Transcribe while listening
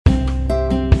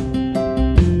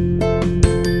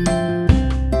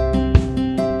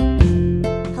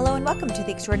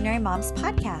Extraordinary Moms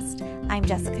podcast. I'm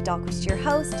Jessica Dahlquist, your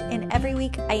host, and every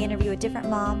week I interview a different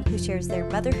mom who shares their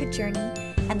motherhood journey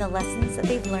and the lessons that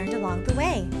they've learned along the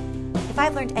way. If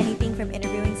I've learned anything from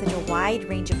interviewing such a wide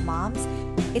range of moms,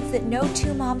 it's that no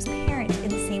two moms parent in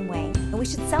the same way, and we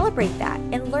should celebrate that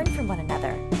and learn from one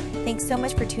another. Thanks so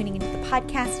much for tuning into the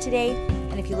podcast today,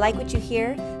 and if you like what you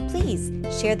hear, please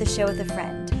share the show with a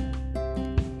friend.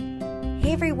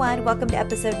 Hey everyone, welcome to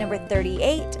episode number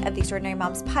 38 of the Extraordinary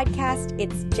Moms podcast.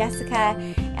 It's Jessica,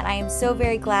 and I am so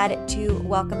very glad to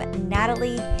welcome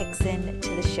Natalie Hickson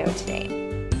to the show today.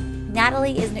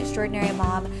 Natalie is an extraordinary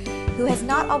mom who has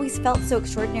not always felt so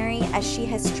extraordinary as she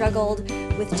has struggled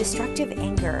with destructive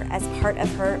anger as part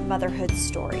of her motherhood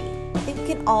story. I think we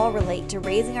can all relate to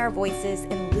raising our voices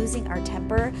and losing our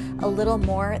temper a little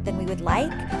more than we would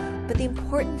like. But the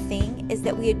important thing is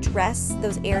that we address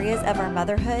those areas of our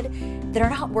motherhood that are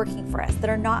not working for us, that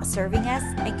are not serving us,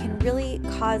 and can really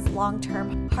cause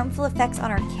long-term harmful effects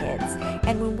on our kids.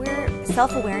 And when we're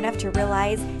self-aware enough to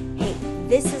realize, hey,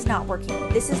 this is not working,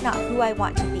 this is not who I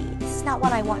want to be, this is not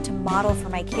what I want to model for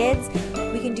my kids,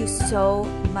 we can do so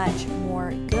much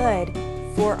more good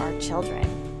for our children,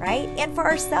 right? And for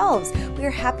ourselves. We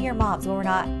are happier moms when we're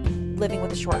not living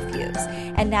with a short fuse.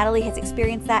 And Natalie has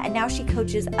experienced that, and now she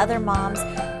coaches other moms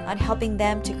on helping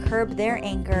them to curb their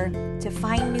anger, to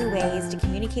find new ways to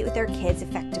communicate with their kids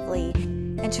effectively,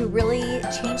 and to really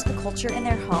change the culture in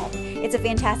their home. It's a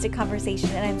fantastic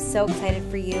conversation, and I'm so excited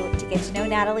for you to get to know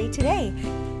Natalie today.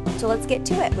 So let's get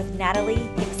to it with Natalie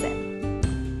Hickson.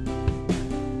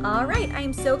 All right, I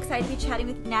am so excited to be chatting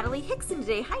with Natalie Hickson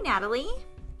today. Hi, Natalie.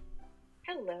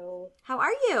 Hello. How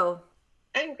are you?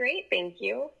 I'm great, thank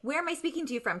you. Where am I speaking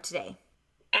to you from today?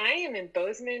 I am in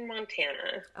Bozeman,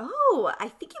 Montana. Oh, I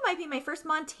think you might be my first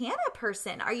Montana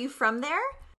person. Are you from there?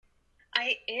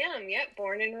 I am, yep,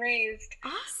 born and raised.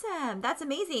 Awesome. That's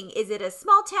amazing. Is it a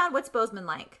small town? What's Bozeman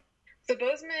like? So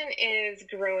Bozeman is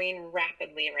growing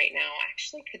rapidly right now. I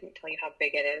actually couldn't tell you how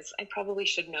big it is. I probably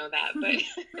should know that, but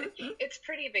it's a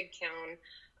pretty big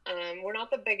town. We're not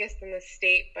the biggest in the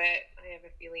state, but I have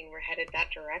a feeling we're headed that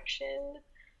direction.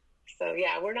 So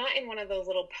yeah, we're not in one of those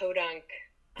little podunk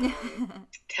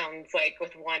towns like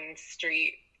with one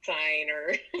street sign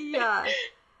or yeah.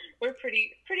 We're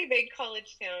pretty big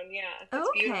college town. Yeah, it's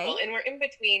beautiful, and we're in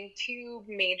between two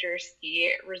major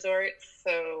ski resorts,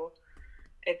 so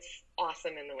it's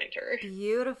awesome in the winter.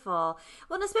 Beautiful.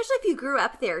 Well, and especially if you grew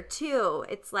up there too,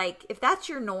 it's like if that's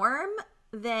your norm,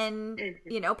 then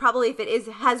you know, probably if it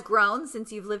has grown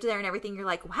since you've lived there and everything, you're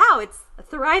like, wow, it's a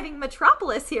thriving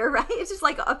metropolis here, right? It's just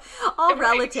like all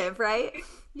relative, right?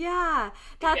 Yeah,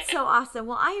 that's so awesome.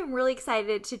 Well, I am really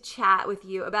excited to chat with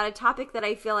you about a topic that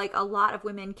I feel like a lot of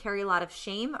women carry a lot of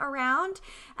shame around,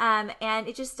 and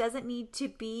it just doesn't need to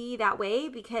be that way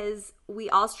because we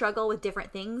all struggle with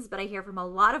different things. But I hear from a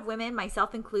lot of women,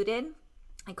 myself included.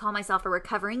 I call myself a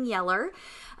recovering yeller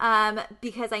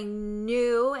because I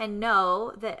knew and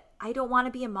know that I don't want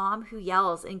to be a mom who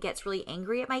yells and gets really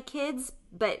angry at my kids,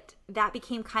 but that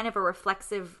became kind of a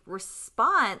reflexive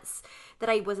response that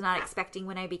I was not expecting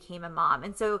when I became a mom.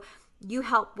 And so you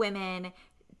help women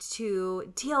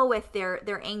to deal with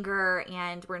their anger,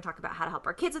 and we're going to talk about how to help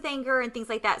our kids with anger and things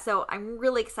like that. So I'm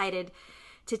really excited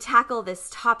to tackle this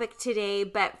topic today.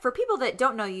 But for people that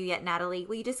don't know you yet, Natalie,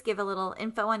 will you just give a little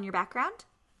info on your background?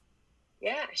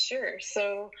 Yeah, sure.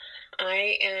 So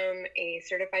I am a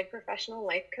certified professional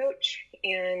life coach.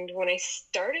 And when I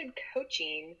started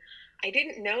coaching, I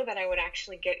didn't know that I would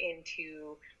actually get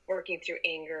into working through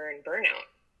anger and burnout.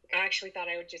 I actually thought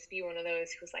I would just be one of those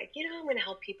who's like, you know, I'm going to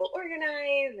help people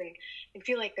organize and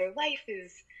feel like their life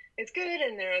is good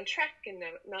and they're on track and they're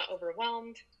not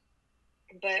overwhelmed.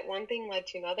 But one thing led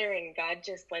to another, and God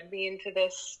just led me into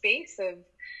this space of,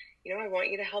 you know, I want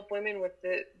you to help women with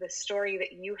the story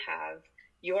that you have,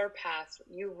 your past,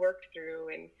 what you worked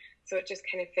through. And so it just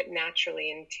kind of fit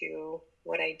naturally into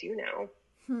what I do now.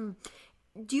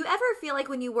 Do you ever feel like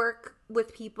when you work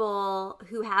with people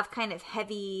who have kind of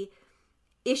heavy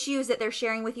issues that they're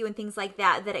sharing with you and things like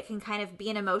that, that it can kind of be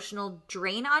an emotional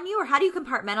drain on you? Or how do you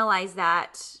compartmentalize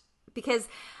that? Because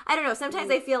I don't know,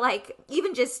 sometimes I feel like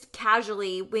even just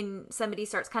casually when somebody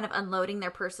starts kind of unloading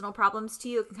their personal problems to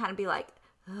you, it can kind of be like,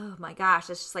 oh my gosh,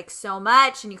 it's just like so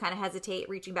much. And you kind of hesitate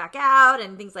reaching back out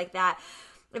and things like that.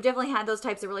 I've definitely had those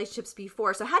types of relationships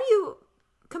before. So how do you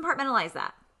compartmentalize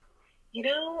that? You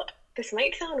know, this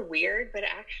might sound weird, but it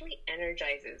actually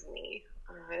energizes me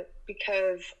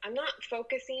because I'm not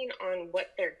focusing on what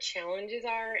their challenges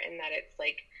are and that it's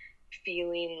like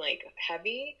feeling like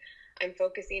heavy. I'm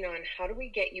focusing on how do we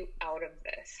get you out of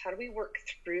this? How do we work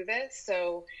through this?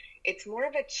 So it's more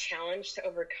of a challenge to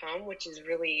overcome, which is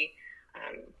really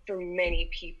for many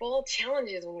people,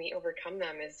 challenges, when we overcome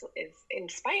them, is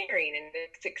inspiring, and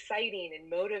it's exciting and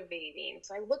motivating.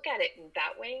 So I look at it in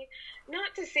that way.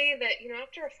 Not to say that,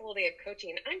 after a full day of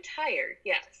coaching, I'm tired,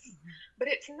 yes, but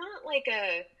it's not like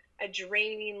a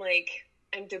draining, like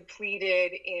I'm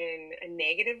depleted in a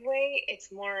negative way.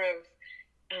 It's more of,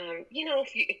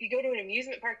 if you go to an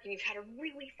amusement park and you've had a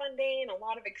really fun day and a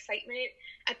lot of excitement,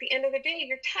 at the end of the day,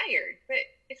 you're tired. But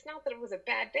it's not that it was a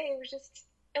bad day. It was just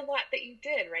a lot that you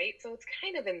did, right? So it's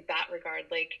kind of in that regard,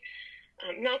 like,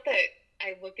 not that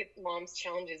I look at mom's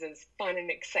challenges as fun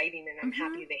and exciting and I'm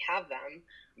happy they have them,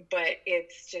 but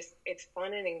it's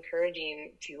fun and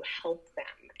encouraging to help them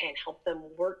and help them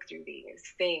work through these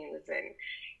things.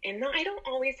 And I don't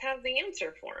always have the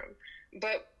answer for them,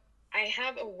 but I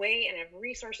have a way and I have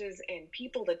resources and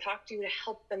people to talk to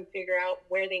help them figure out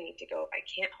where they need to go if I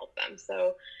can't help them.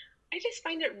 So I just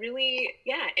find it really,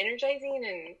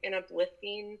 energizing and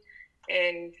uplifting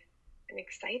and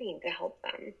exciting to help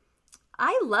them.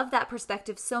 I love that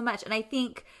perspective so much. And I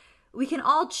think we can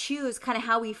all choose kind of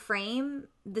how we frame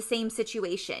the same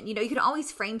situation. You can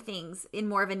always frame things in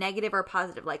more of a negative or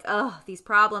positive, like, oh, these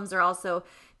problems are also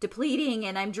depleting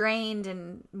and I'm drained,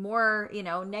 and more,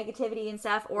 negativity and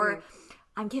stuff. Or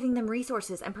I'm giving them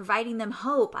resources, I'm providing them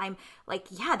hope. I'm like,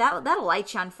 yeah, that'll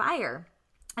light you on fire.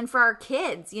 And for our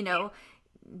kids,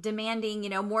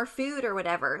 demanding, more food or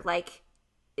whatever, like,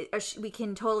 we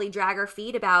can totally drag our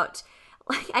feet about.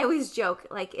 Like, I always joke,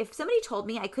 like, if somebody told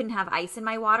me I couldn't have ice in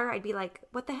my water, I'd be like,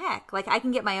 what the heck? Like, I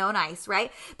can get my own ice,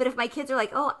 right? But if my kids are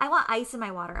like, oh, I want ice in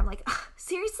my water, I'm like,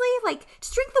 seriously? Like,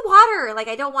 just drink the water. Like,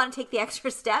 I don't want to take the extra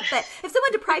step. But if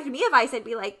someone deprived me of ice, I'd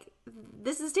be like,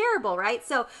 this is terrible, right?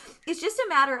 So it's just a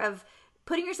matter of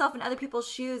putting yourself in other people's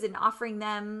shoes and offering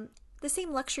them the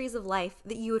same luxuries of life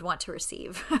that you would want to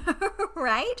receive,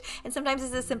 right? And sometimes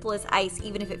it's as simple as ice,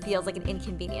 even if it feels like an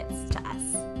inconvenience to us.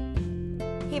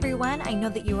 Hey everyone, I know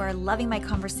that you are loving my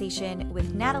conversation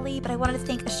with Natalie, but I wanted to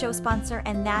thank a show sponsor,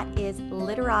 and that is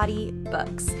Literati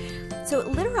Books. So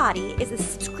Literati is a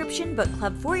subscription book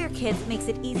club for your kids that makes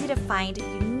it easy to find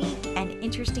unique and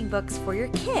interesting books for your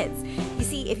kids. You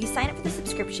see, if you sign up for the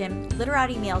subscription,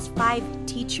 Literati mails 5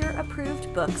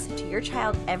 teacher-approved books to your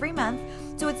child every month.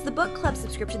 So it's the book club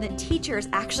subscription that teachers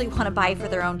actually want to buy for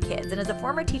their own kids. And as a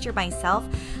former teacher myself,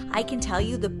 I can tell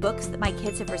you the books that my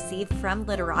kids have received from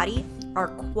Literati are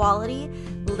quality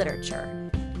literature.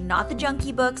 Not the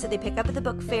junky books that they pick up at the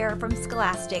book fair from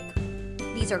Scholastic.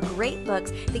 These are great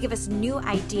books. They give us new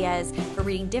ideas for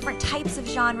reading different types of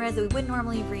genres that we wouldn't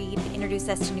normally read and introduce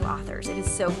us to new authors. It is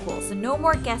so cool. So no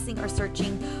more guessing or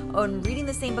searching on reading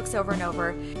the same books over and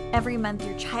over. Every month,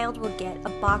 your child will get a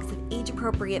box of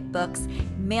age-appropriate books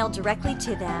mailed directly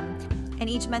to them. And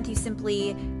each month, you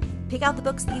simply pick out the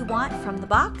books that you want from the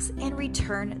box and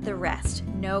return the rest.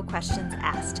 No questions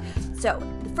asked. So,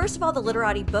 first of all, the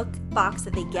Literati book box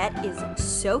that they get is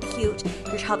so cute.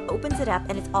 Your child opens it up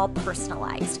and it's all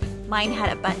personalized. Mine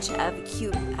had a bunch of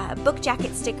cute book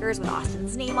jacket stickers with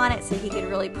Austin's name on it, so he could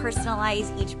really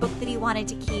personalize each book that he wanted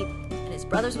to keep. And his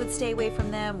brothers would stay away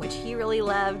from them, which he really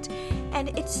loved. And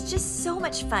it's just so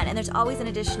much fun. And there's always an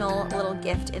additional little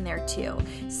gift in there too.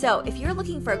 So if you're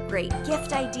looking for a great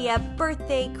gift idea,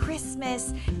 birthday,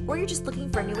 Christmas, or you're just looking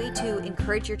for a new way to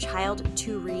encourage your child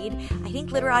to read, I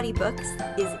think Literati Books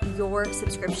is your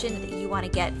subscription that you want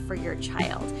to get for your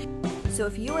child. So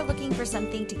if you are looking for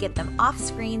something to get them off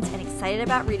screens and excited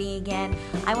about reading again,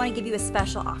 I want to give you a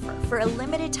special offer. For a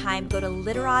limited time, go to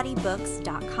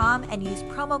literatibooks.com and use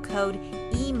promo code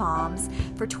EMOMS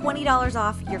for $20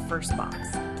 off your first box.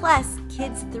 Plus,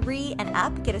 kids 3 and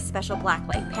up get a special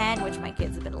blacklight pen, which my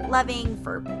kids have been loving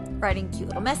for writing cute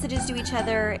little messages to each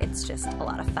other. It's just a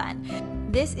lot of fun.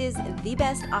 This is the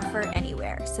best offer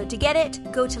anywhere. So to get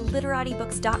it, go to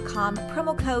literatibooks.com,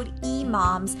 promo code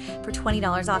EMOMS for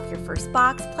 $20 off your first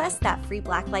box, plus that free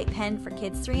blacklight pen for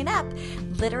kids 3 and up.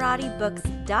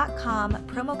 literatibooks.com,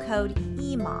 promo code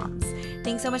EMOMS.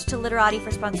 Thanks so much to Literati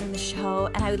for sponsoring the show,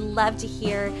 and I would love to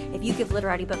hear if you give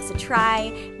Literati Books a try.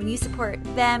 When you support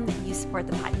them, you support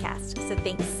the podcast. So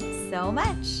thanks so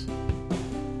much.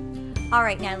 All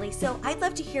right, Natalie, so I'd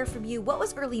love to hear from you. What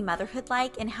was early motherhood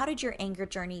like, and how did your anger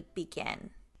journey begin?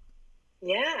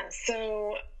 Yeah,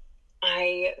 so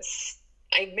I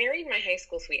married my high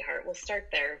school sweetheart. We'll start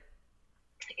there.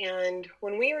 And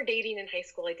when we were dating in high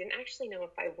school, I didn't actually know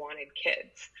if I wanted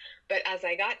kids. But as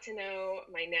I got to know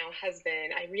my now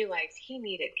husband, I realized he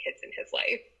needed kids in his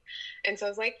life. And so I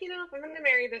was like, if I'm going to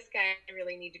marry this guy, I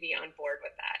really need to be on board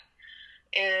with that.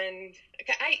 And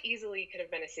I easily could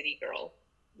have been a city girl.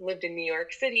 Lived in New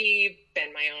York City,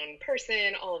 been my own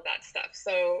person, all of that stuff.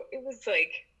 So it was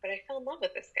like but I fell in love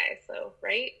with this guy. So,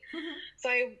 right. So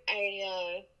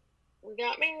we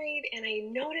got married, and I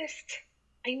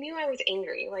knew I was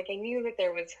angry. Like, I knew that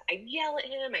I'd yell at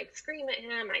him, I'd scream at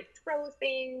him, I'd throw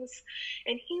things,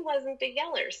 and he wasn't the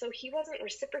yeller. So he wasn't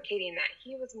reciprocating that.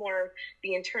 He was more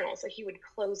the internal. So he would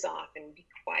close off and be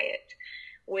quiet,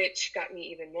 which got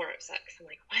me even more upset, because I'm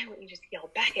like, why won't you just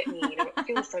yell back at me? It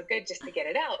feels so good just to get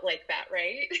it out like that,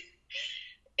 right?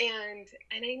 And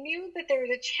I knew that there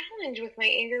was a challenge with my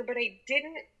anger, but I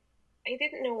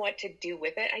didn't know what to do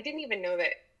with it. I didn't even know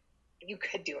that you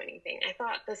could do anything. I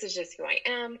thought, this is just who I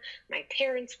am. My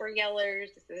parents were yellers.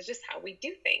 This is just how we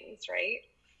do things, right?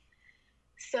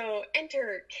 So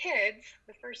enter kids.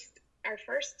 Our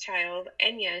first child,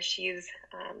 Enya, she's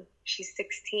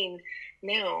 16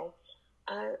 now.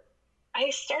 I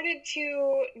started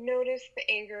to notice the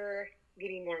anger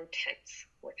getting more intense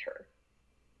with her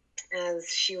as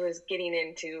she was getting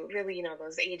into really,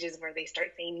 those ages where they start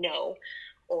saying no,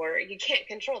 or you can't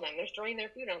control them. They're throwing their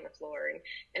food on the floor.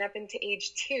 And up into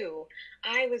age 2,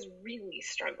 I was really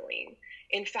struggling.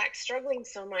 In fact, struggling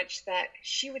so much that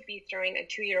she would be throwing a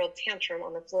 2-year-old tantrum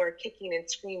on the floor, kicking and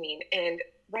screaming. And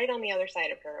right on the other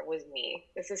side of her was me.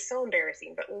 This is so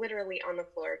embarrassing, but literally on the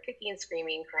floor, kicking and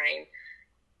screaming, crying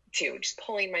too, just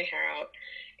pulling my hair out.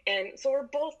 And so we're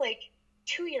both like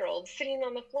 2-year-olds sitting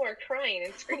on the floor crying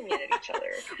and screaming at each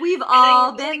other. We've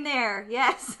all been there.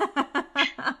 Yes.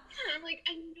 I'm like,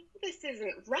 I know this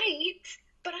isn't right,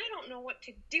 but I don't know what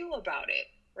to do about it,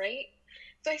 right?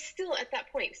 So I still, at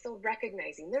that point, still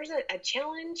recognizing there's a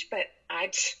challenge, but I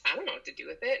don't know what to do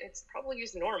with it. It's probably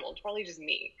just normal. It's probably just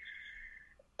me.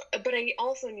 But I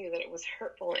also knew that it was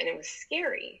hurtful and it was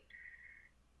scary.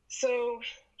 So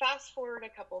fast forward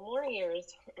a couple more years,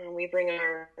 we bring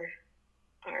our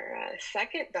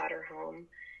second daughter home.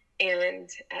 And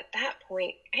at that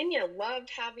point, Enya loved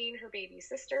having her baby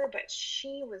sister, but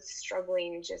she was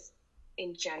struggling just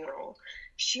in general.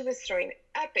 She was throwing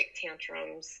epic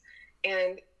tantrums,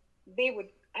 and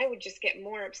I would just get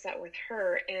more upset with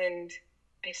her. And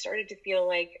I started to feel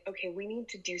like, okay, we need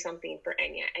to do something for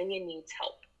Enya. Enya needs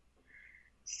help.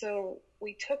 So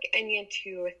we took Enya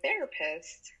to a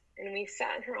therapist, and we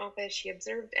sat in her office. She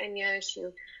observed Enya. She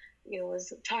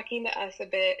was talking to us a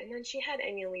bit, and then she had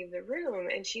Enya leave the room,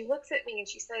 and she looks at me and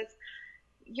she says,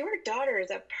 your daughter is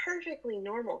a perfectly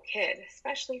normal kid,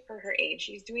 especially for her age.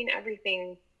 She's doing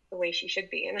everything the way she should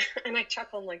be. And I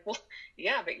chuckled, like, well,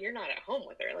 yeah, but you're not at home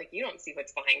with her. Like, you don't see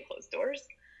what's behind closed doors.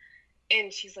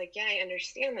 And she's like, yeah, I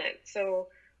understand that. So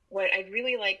what I'd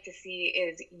really like to see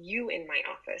is you in my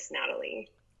office, Natalie.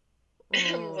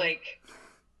 And I was like,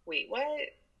 wait, what?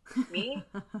 Me?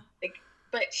 Like,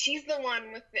 but she's the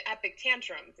one with the epic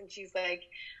tantrums. And she's like,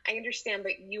 I understand,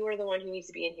 but you are the one who needs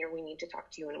to be in here. We need to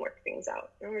talk to you and work things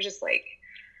out. And we're just like,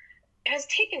 I was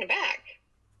taken aback.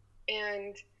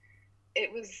 And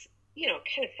it was,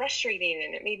 kind of frustrating,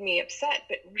 and it made me upset.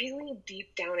 But really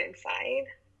deep down inside,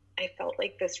 I felt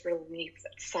like this relief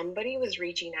that somebody was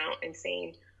reaching out and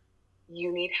saying,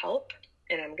 you need help,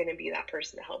 and I'm going to be that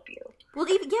person to help you. Well,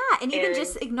 even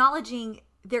just acknowledging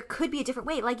there could be a different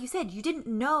way. Like you said, you didn't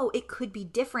know it could be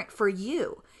different for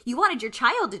you. You wanted your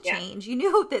child to change. You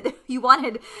knew that you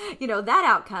wanted, that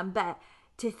outcome. But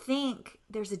to think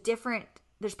there's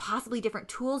possibly different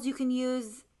tools you can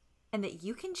use and that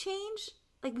you can change,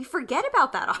 like, we forget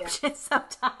about that option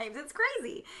sometimes. It's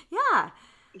crazy. Yeah.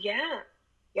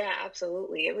 Yeah,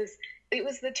 absolutely. It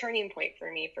was the turning point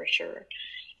for me, for sure.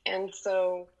 And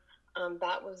so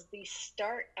that was the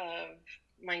start of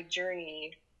my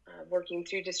journey working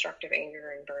through destructive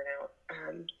anger and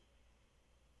burnout.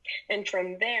 And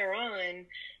from there on,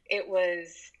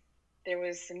 there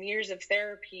was some years of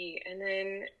therapy, and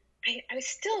then I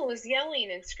still was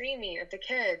yelling and screaming at the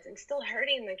kids and still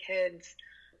hurting the kids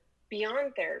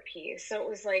beyond therapy. So it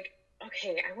was like,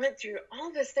 okay, I went through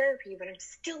all this therapy, but I'm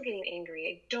still getting angry.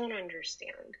 I don't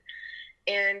understand.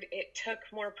 And it took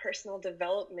more personal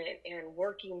development and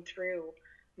working through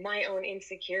my own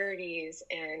insecurities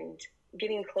and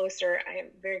getting closer. I have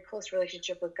a very close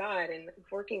relationship with God, and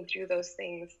working through those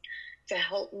things to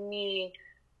help me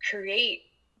create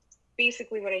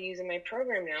basically what I use in my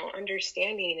program now,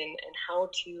 understanding and how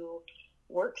to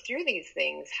work through these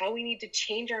things, how we need to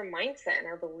change our mindset and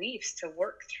our beliefs to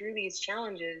work through these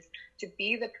challenges to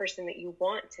be the person that you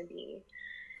want to be.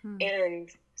 And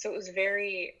so it was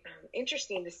very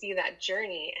interesting to see that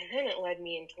journey. And then it led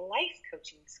me into life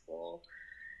coaching school.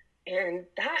 And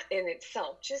that in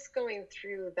itself, just going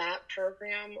through that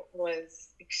program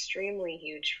was extremely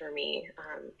huge for me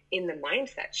in the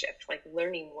mindset shift, like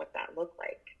learning what that looked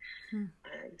like.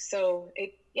 So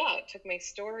it took my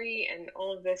story and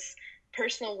all of this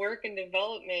personal work and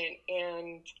development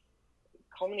and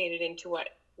culminated into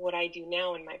what I do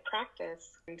now in my practice.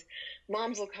 And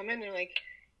moms will come in, they're like,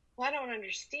 well, I don't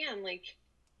understand, like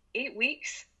 8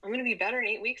 weeks, I'm going to be better in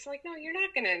 8 weeks. I'm like, no, you're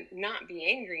not going to not be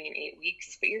angry in 8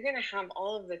 weeks, but you're going to have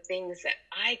all of the things that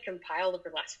I compiled over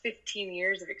the last 15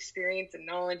 years of experience and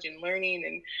knowledge and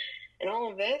learning and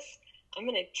all of this. I'm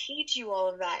going to teach you all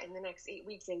of that in the next 8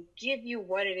 weeks and give you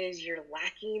what it is you're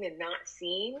lacking and not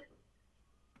seeing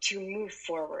to move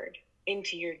forward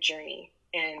into your journey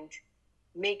and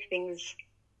make things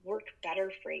work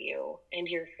better for you and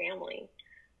your family.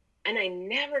 And I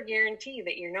never guarantee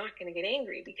that you're not going to get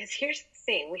angry, because here's the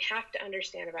thing we have to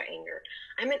understand about anger.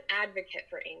 I'm an advocate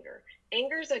for anger.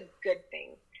 Anger is a good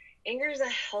thing. Anger is a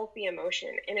healthy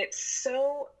emotion. And it's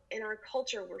so, in our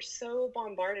culture, we're so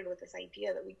bombarded with this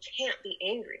idea that we can't be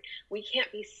angry. We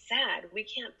can't be sad. We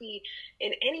can't be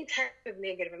in any type of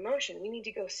negative emotion. We need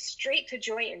to go straight to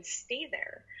joy and stay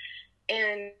there.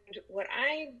 And what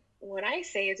I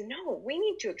say is, no, we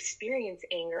need to experience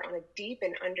anger on a deep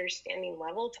and understanding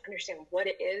level to understand what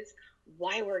it is,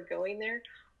 why we're going there,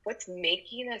 what's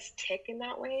making us tick in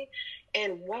that way,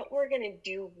 and what we're going to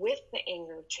do with the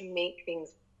anger to make things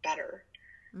better.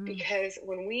 Because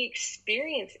when we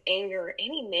experience anger or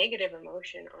any negative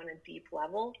emotion on a deep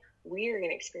level, we are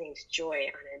going to experience joy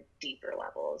on a deeper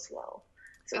level as well.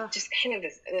 So just kind of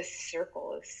this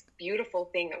circle, this beautiful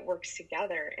thing that works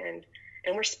together, and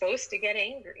we're supposed to get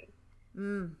angry.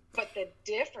 But the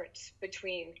difference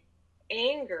between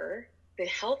anger, the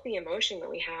healthy emotion that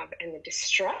we have, and the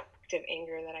destructive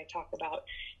anger that I talk about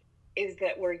is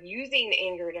that we're using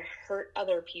anger to hurt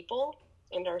other people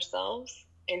and ourselves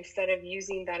instead of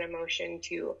using that emotion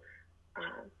to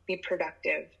be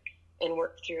productive and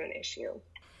work through an issue.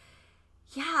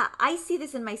 Yeah, I see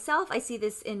this in myself. I see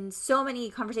this in so many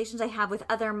conversations I have with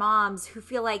other moms who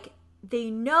feel like they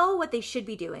know what they should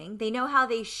be doing. They know how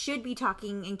they should be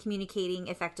talking and communicating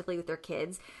effectively with their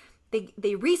kids.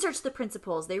 They research the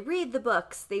principles. They read the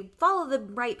books. They follow the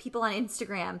right people on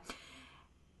Instagram.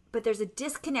 But there's a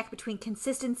disconnect between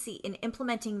consistency in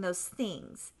implementing those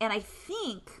things. And I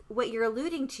think what you're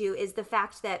alluding to is the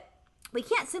fact that we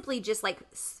can't simply just like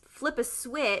flip a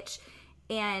switch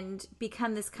and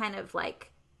become this kind of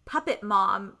like puppet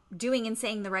mom doing and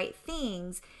saying the right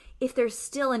things if there's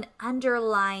still an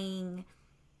underlying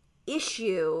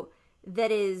issue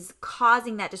that is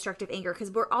causing that destructive anger,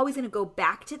 because we're always going to go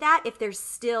back to that if there's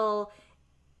still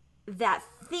that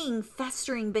thing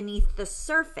festering beneath the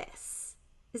surface.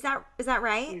 Is that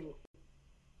right?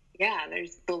 Yeah,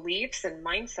 there's beliefs and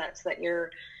mindsets that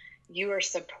you are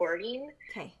supporting,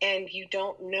 okay, and you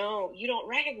don't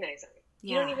recognize them.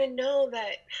 Yeah. You don't even know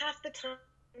that half the time.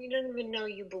 You don't even know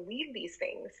you believe these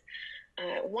things.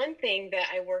 One thing that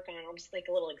I work on, I'll just make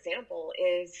a little example,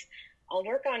 is I'll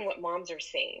work on what moms are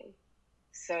saying.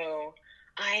 So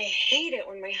I hate it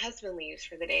when my husband leaves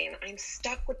for the day and I'm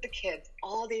stuck with the kids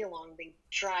all day long. They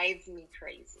drive me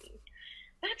crazy.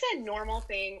 That's a normal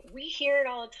thing. We hear it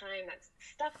all the time. That's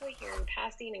stuff we hear in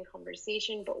passing and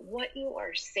conversation. But what you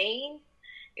are saying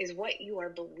is what you are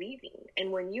believing.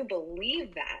 And when you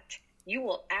believe that, you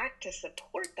will act to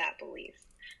support that belief.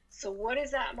 So what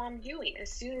is that mom doing?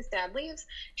 As soon as dad leaves,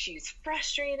 she's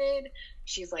frustrated.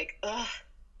 She's like, ugh,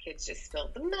 kids just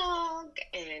spilled the milk,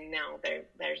 and now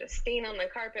there's a stain on the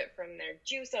carpet from their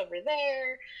juice over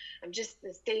there.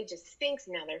 This day just stinks.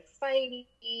 Now they're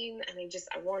fighting, and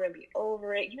I want to be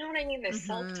over it. You know what I mean? The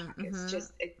self-talk is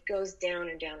just, it goes down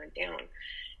and down and down.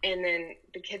 And then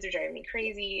the kids are driving me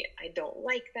crazy. I don't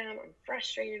like them. I'm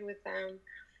frustrated with them.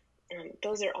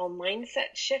 Those are all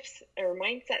mindset shifts or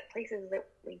mindset places that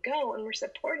we go, and we're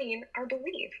supporting our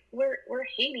belief. We're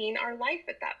hating our life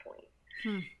at that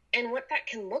point. And what that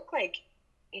can look like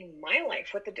in my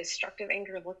life, what the destructive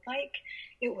anger looked like,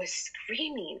 it was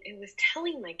screaming. It was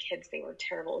telling my kids they were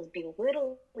terrible. It was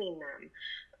belittling them.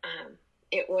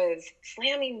 It was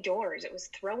slamming doors. It was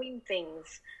throwing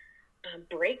things,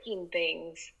 breaking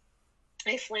things.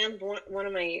 I slammed one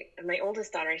of my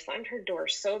oldest daughter. I slammed her door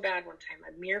so bad one time,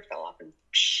 a mirror fell off and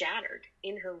shattered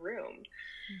in her room.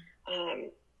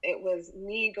 It was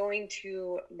me going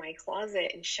to my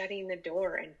closet and shutting the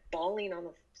door and bawling on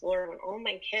the floor when all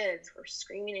my kids were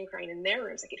screaming and crying in their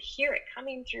rooms. I could hear it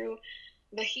coming through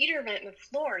the heater vent in the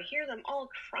floor, hear them all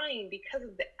crying because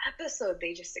of the episode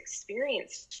they just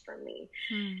experienced from me.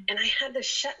 And I had to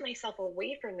shut myself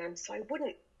away from them so I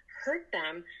wouldn't hurt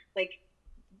them, like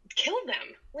kill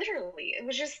them, literally. It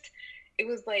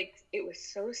was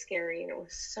so scary and it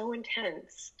was so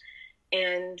intense.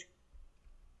 And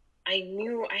I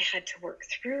knew I had to work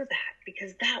through that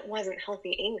because that wasn't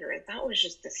healthy anger. That was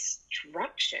just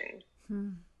destruction.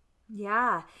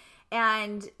 Yeah.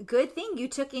 And good thing you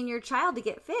took in your child to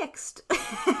get fixed so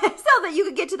that you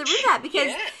could get to the root of that. Because,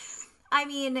 yes. I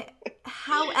mean,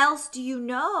 how else do you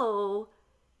know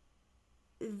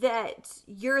that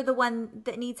you're the one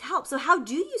that needs help? So how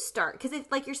do you start? Because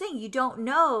if, like you're saying, you don't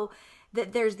know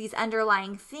that there's these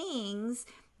underlying things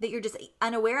that you're just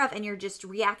unaware of, and you're just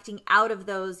reacting out of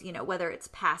those, you know, whether it's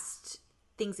past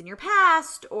things in your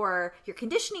past or your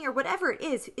conditioning or whatever it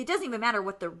is. It doesn't even matter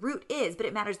what the root is, but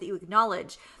it matters that you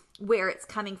acknowledge where it's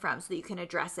coming from so that you can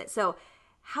address it. So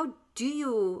how do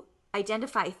you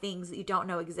identify things that you don't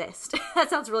know exist? That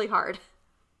sounds really hard.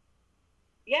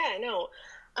 Yeah, no.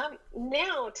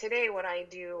 Now, today, what I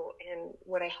do and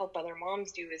what I help other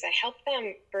moms do is I help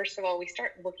them, first of all, we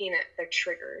start looking at their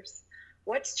triggers.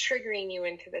 What's triggering you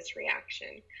into this reaction?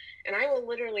 And I will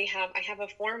literally I have a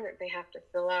form that they have to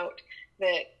fill out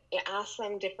that it asks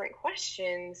them different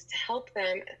questions to help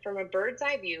them from a bird's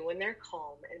eye view when they're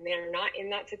calm and they're not in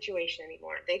that situation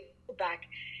anymore. They go back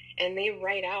and they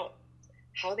write out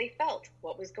how they felt,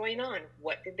 what was going on,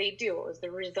 what did they do, what was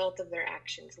the result of their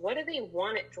actions, what do they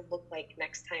want it to look like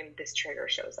next time this trigger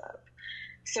shows up.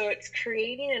 So it's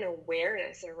creating an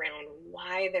awareness around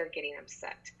why they're getting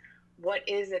upset. What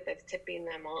is it that's tipping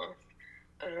them off?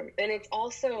 And it's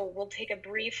also, we'll take a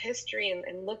brief history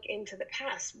and look into the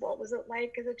past. What was it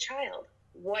like as a child?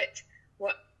 What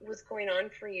was going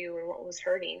on for you and what was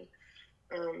hurting?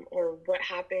 Or what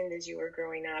happened as you were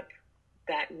growing up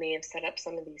that may have set up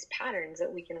some of these patterns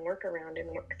that we can work around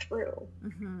and work through.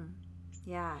 Mm-hmm.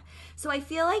 Yeah. So I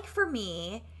feel like for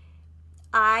me,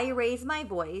 I raise my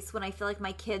voice when I feel like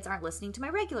my kids aren't listening to my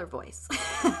regular voice.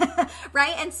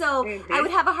 Right? And so I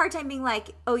would have a hard time being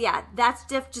like, oh yeah, that's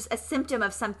just a symptom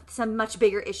of some much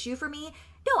bigger issue for me.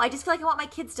 No, I just feel like I want my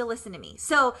kids to listen to me.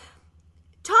 So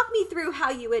talk me through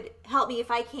how you would help me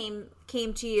if I came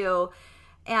to you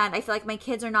and I feel like my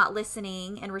kids are not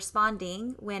listening and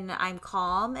responding when I'm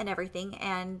calm and everything,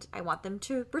 and I want them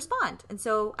to respond. And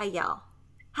so I yell.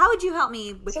 How would you help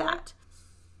me with that?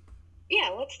 Yeah,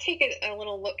 let's take a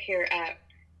little look here at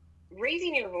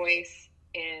raising your voice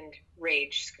and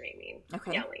rage screaming,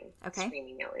 yelling,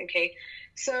 screaming, yelling. Okay.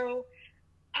 So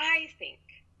I think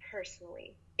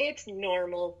personally, it's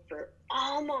normal for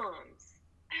all moms.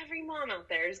 Every mom out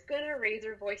there is going to raise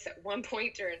her voice at one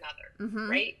point or another,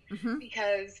 right? Mm-hmm.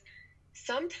 Because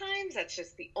sometimes that's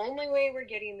just the only way we're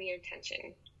getting the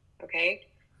attention. Okay.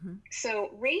 Mm-hmm. So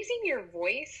raising your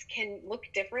voice can look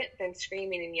different than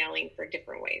screaming and yelling for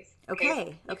different ways.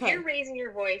 Okay. If you're raising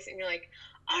your voice and you're like,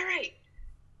 all right,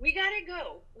 we got to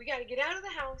go. We got to get out of the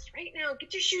house right now.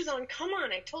 Get your shoes on. Come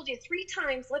on. I told you 3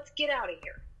 times. Let's get out of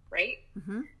here. Right?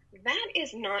 Mm-hmm. That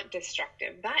is not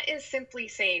destructive. That is simply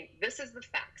saying, this is the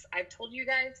facts. I've told you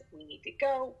guys we need to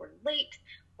go. We're late.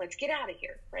 Let's get out of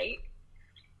here. Right?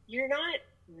 You're not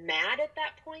mad at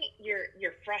that point.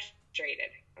 You're frustrated.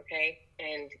 Okay.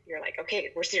 And you're like,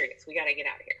 okay, we're serious. We got to get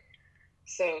out of here.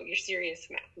 So your serious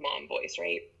mom voice,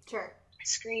 right? Sure.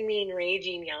 Screaming,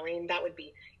 raging, yelling, that would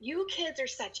be, you kids are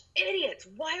such idiots.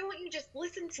 Why won't you just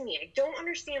listen to me? I don't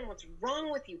understand what's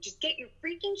wrong with you. Just get your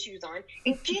freaking shoes on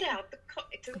and get out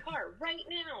to the car right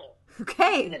now.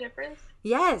 Okay. See the difference?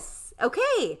 Yes.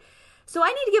 Okay. So I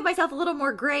need to give myself a little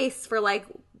more grace for like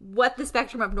what the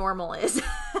spectrum of normal is.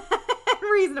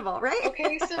 Reasonable, right?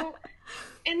 Okay. So,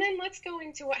 and then let's go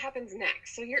into what happens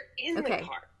next. So you're in the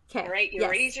car. Okay. Right? You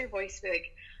raise your voice, be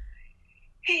like,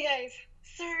 hey guys,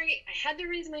 sorry, I had to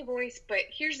raise my voice, but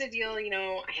here's the deal,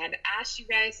 I had to ask you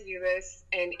guys to do this,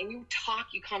 and you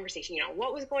conversation,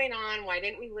 what was going on, why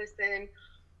didn't we listen,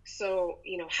 so,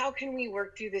 how can we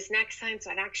work through this next time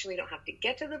so I actually don't have to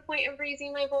get to the point of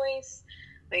raising my voice,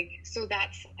 so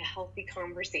that's a healthy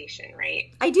conversation,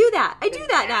 right? I do that,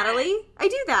 Natalie, I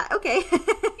do that, okay.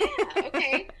 Yeah,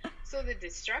 okay. So the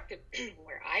destructive,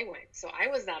 where I went, so I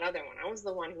was that other one. I was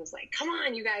the one who was like, come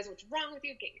on, you guys, what's wrong with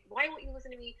you? Why won't you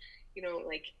listen to me?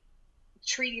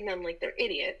 Treating them like they're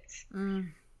idiots.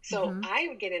 So I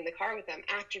would get in the car with them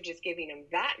after just giving them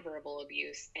that verbal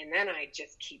abuse, and then I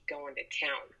just keep going to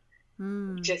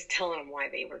town. Just telling them why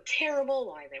they were terrible,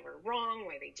 why they were wrong,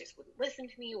 why they just wouldn't listen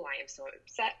to me, why I'm so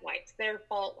upset, why it's their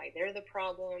fault, why they're the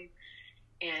problem,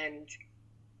 and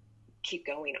keep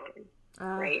going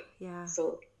on, right? Yeah.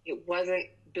 So it wasn't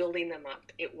building them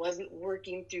up. It wasn't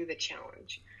working through the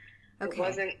challenge. Okay. It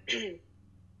wasn't...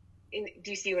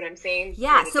 do you see what I'm saying?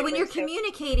 Yeah. So when you're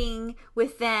communicating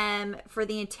with them for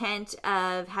the intent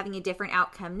of having a different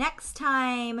outcome next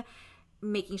time,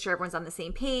 making sure everyone's on the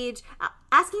same page,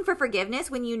 asking for forgiveness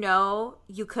when you know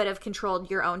you could have controlled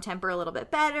your own temper a little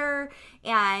bit better,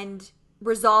 and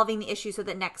resolving the issue so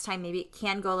that next time maybe it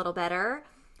can go a little better,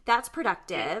 that's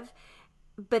productive.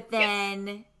 But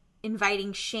then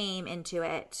inviting shame into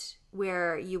it,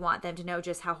 where you want them to know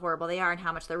just how horrible they are and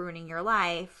how much they're ruining your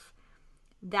life,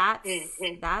 that's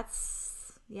going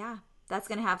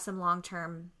to have some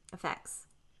long-term effects.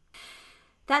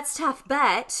 That's tough,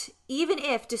 but even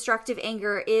if destructive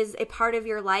anger is a part of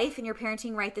your life and your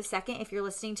parenting right this second, if you're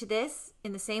listening to this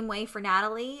in the same way for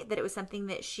Natalie, that it was something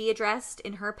that she addressed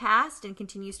in her past and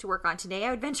continues to work on today,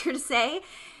 I would venture to say,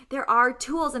 there are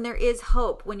tools and there is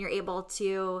hope when you're able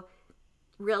to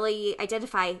really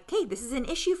identify, okay, this is an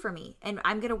issue for me and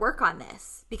I'm going to work on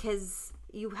this, because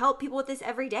you help people with this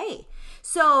every day.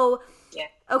 So,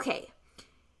 okay.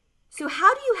 So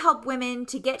how do you help women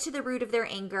to get to the root of their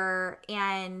anger?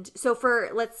 And so for,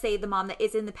 let's say, the mom that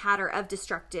is in the pattern of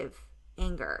destructive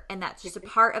anger, and that's just a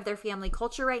part of their family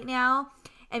culture right now,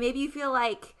 and maybe you feel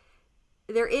like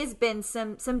there is been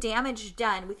some damage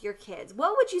done with your kids,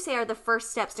 what would you say are the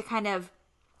first steps to kind of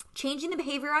changing the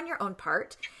behavior on your own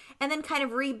part and then kind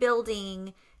of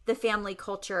rebuilding the family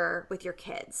culture with your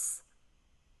kids?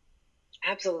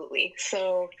 Absolutely.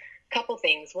 So couple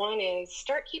things. One is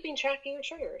start keeping track of your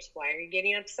triggers. Why are you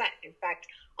getting upset? In fact,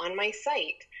 on my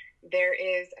site, there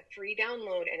is a free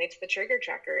download and it's the trigger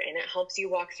tracker, and it helps you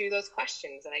walk through those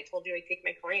questions that I told you I take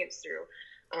my clients through.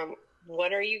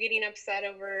 What are you getting upset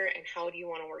over and how do you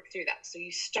want to work through that? So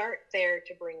you start there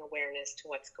to bring awareness to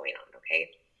what's going on, okay?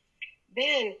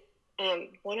 Then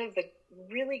one of the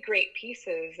really great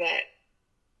pieces that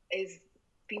is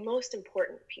the most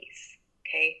important piece,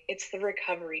 okay? It's the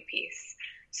recovery piece.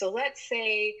 So let's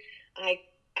say I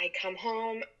come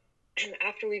home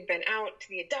after we've been out to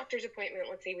the doctor's appointment.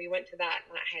 Let's say we went to that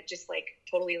and I had just like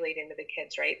totally laid into the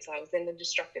kids, right? So I was in the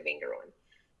destructive anger one.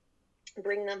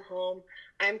 Bring them home.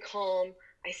 I'm calm.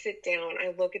 I sit down.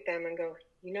 I look at them and go,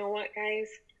 you know what, guys?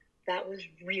 That was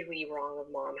really wrong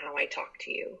of mom how I talked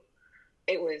to you.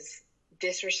 It was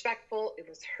disrespectful. It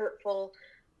was hurtful.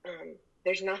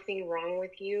 There's nothing wrong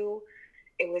with you.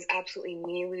 It was absolutely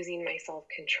me losing my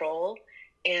self-control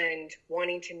and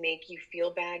wanting to make you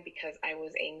feel bad because I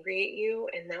was angry at you,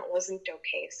 and that wasn't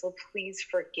okay. So please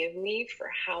forgive me for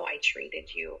how I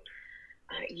treated you.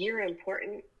 You're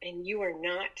important, and you are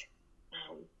not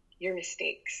your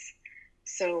mistakes.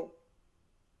 So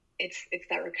it's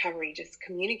that recovery, just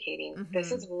communicating. Mm-hmm.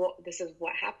 This is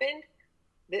what happened.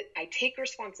 That I take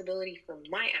responsibility for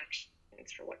my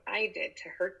actions, for what I did to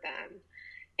hurt them,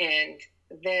 and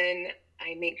then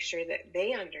I make sure that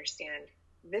they understand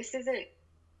this isn't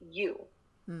you.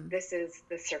 This is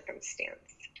the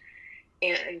circumstance.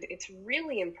 And it's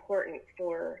really important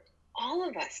for all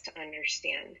of us to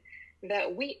understand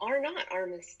that we are not our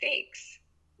mistakes.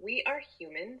 We are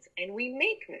humans and we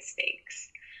make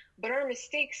mistakes, but our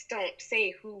mistakes don't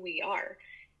say who we are.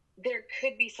 There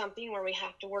could be something where we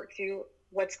have to work through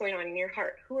what's going on in your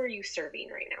heart. Who are you serving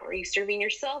right now? Are you serving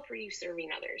yourself or are you serving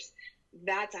others?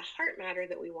 That's a heart matter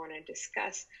that we want to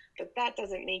discuss, but that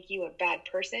doesn't make you a bad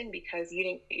person because you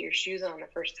didn't get your shoes on the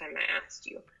first time I asked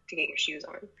you to get your shoes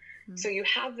on. Mm-hmm. So you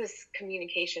have this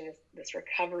communication, this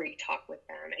recovery talk with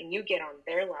them, and you get on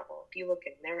their level. You look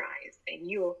in their eyes and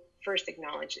you first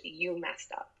acknowledge that you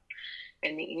messed up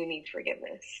and that you need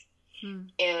forgiveness. Mm-hmm.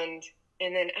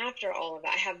 And then after all of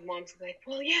that, I have moms who are like,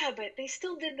 well, yeah, but they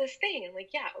still did this thing. I'm like,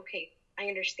 yeah, okay, I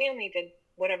understand they did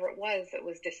whatever it was that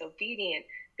was disobedient,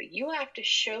 but you have to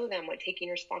show them what taking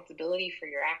responsibility for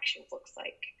your actions looks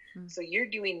like. Mm-hmm. So you're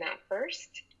doing that first.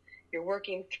 You're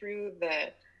working through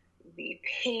the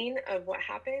pain of what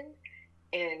happened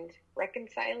and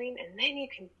reconciling, and then you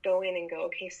can go in and go,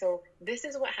 okay, so this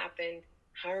is what happened.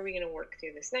 How are we going to work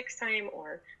through this next time?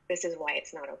 Or this is why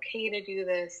it's not okay to do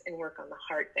this, and work on the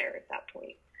heart there at that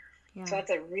point. Yeah. So that's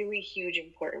a really huge,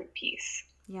 important piece.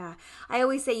 Yeah. I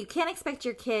always say you can't expect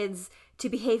your kids to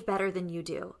behave better than you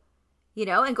do, you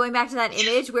know, and going back to that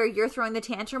image where you're throwing the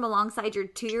tantrum alongside your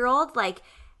 2-year-old, like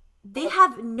they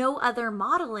have no other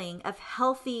modeling of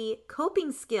healthy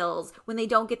coping skills when they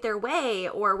don't get their way,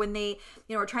 or when they,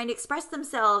 you know, are trying to express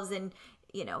themselves and,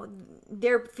 you know,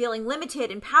 they're feeling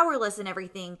limited and powerless and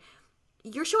everything.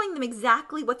 You're showing them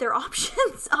exactly what their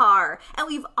options are. And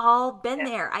we've all been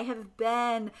there. I have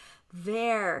been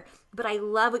there. But I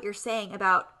love what you're saying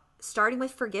about starting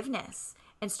with forgiveness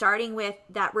and starting with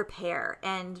that repair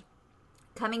and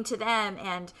coming to them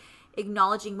and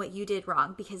acknowledging what you did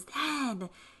wrong, because then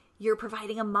you're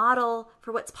providing a model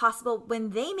for what's possible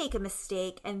when they make a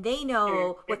mistake and they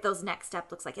know what those next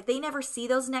steps looks like. If they never see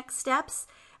those next steps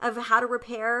of how to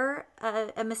repair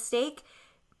a mistake,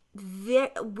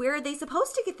 where are they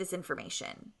supposed to get this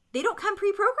information? They don't come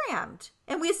pre-programmed,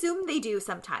 and we assume they do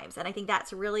sometimes. And I think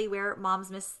that's really where moms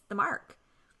miss the mark.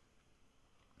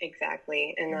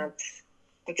 Exactly. And that's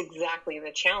exactly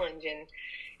the challenge.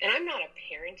 And I'm not a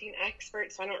parenting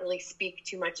expert, so I don't really speak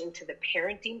too much into the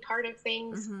parenting part of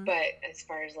things. But as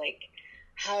far as like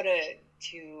how to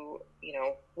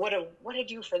what to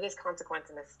do for this consequence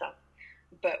and this stuff.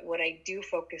 But what I do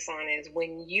focus on is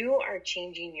when you are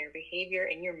changing your behavior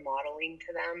and you're modeling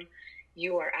to them,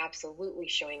 you are absolutely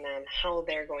showing them how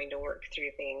they're going to work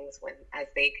through things as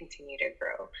they continue to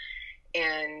grow.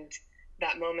 And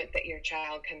that moment that your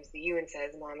child comes to you and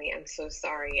says, Mommy, I'm so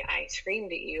sorry, I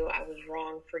screamed at you, I was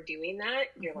wrong for doing that.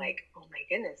 You're like, oh my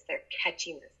goodness, they're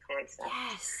catching this concept.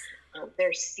 Yes.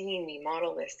 They're seeing me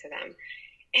model this to them.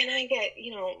 And I get,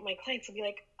 my clients will be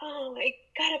like, oh, I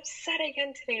got upset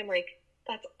again today. I'm like,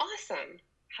 that's awesome.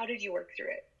 How did you work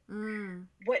through it?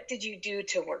 What did you do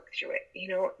to work through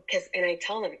it? And I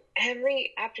tell them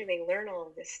after they learn all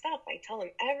of this stuff, I tell them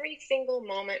every single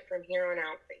moment from here on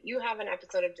out that you have an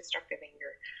episode of destructive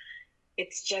anger,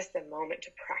 it's just a moment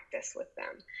to practice with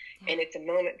them. Yeah. And it's a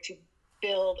moment to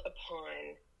build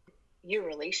upon your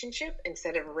relationship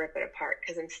instead of rip it apart.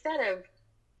 Because instead of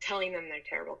telling them they're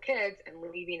terrible kids and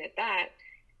leaving at that,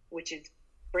 which is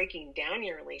breaking down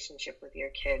your relationship with your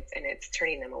kids and it's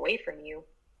turning them away from you,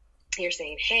 you're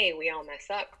saying, hey, we all mess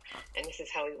up and this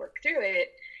is how we work through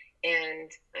it.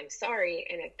 And I'm sorry.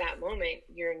 And at that moment,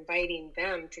 you're inviting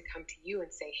them to come to you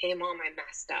and say, hey, Mom, I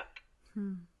messed up.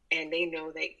 And they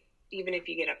know that even if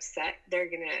you get upset, they're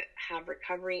going to have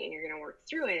recovery and you're going to work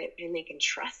through it and they can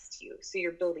trust you. So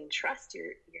you're building trust.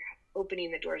 You're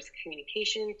opening the doors of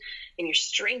communication and you're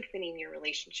strengthening your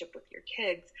relationship with your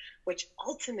kids, which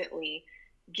ultimately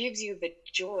gives you the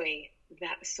joy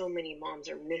that so many moms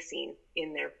are missing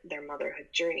in their motherhood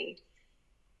journey.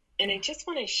 And I just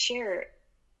want to share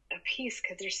a piece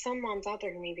because there's some moms out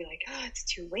there who may be like, oh, it's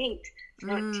too late. It's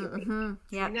not too late.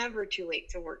 Yep. It's never too late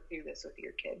to work through this with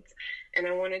your kids. And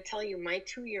I want to tell you, my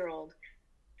 2-year-old,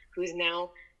 who's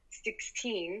now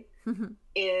 16,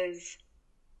 is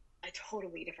a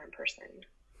totally different person.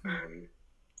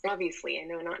 Obviously, I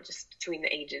know not just between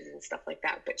the ages and stuff like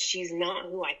that, but she's not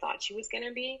who I thought she was going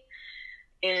to be.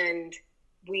 And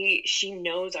she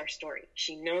knows our story.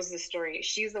 She knows the story.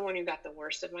 She's the one who got the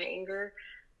worst of my anger,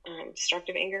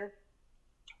 destructive anger.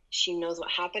 She knows what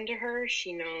happened to her.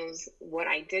 She knows what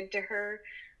I did to her.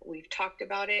 We've talked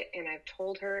about it. And I've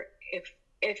told her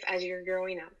if as you're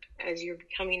growing up, as you're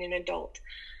becoming an adult,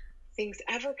 things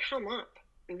ever come up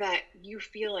that you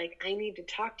feel like I need to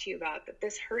talk to you about, that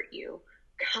this hurt you,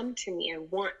 come to me. I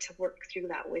want to work through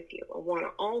that with you. I want to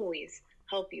always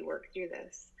help you work through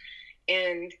this.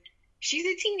 And she's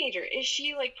a teenager. Is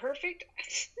she like perfect?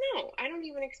 No, I don't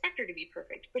even expect her to be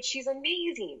perfect, but she's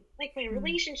amazing. Like my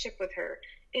relationship with her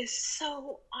is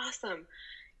so awesome.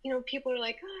 People are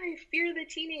like, oh, I fear the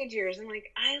teenage years. I'm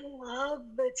like, I love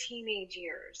the teenage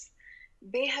years.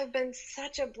 They have been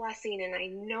such a blessing. And I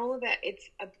know that it's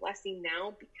a blessing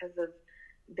now because of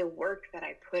the work that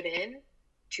I put in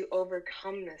to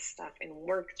overcome this stuff and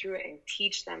work through it and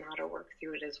teach them how to work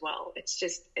through it as well.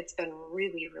 It's been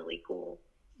really, really cool.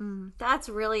 That's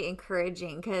really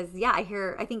encouraging because,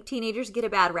 I think teenagers get a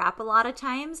bad rap a lot of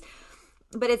times,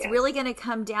 but it's really going to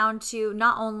come down to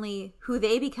not only who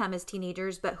they become as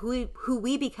teenagers, but who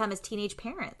we become as teenage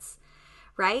parents,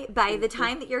 right? By the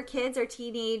time that your kids are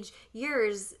teenage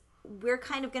years, we're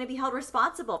kind of going to be held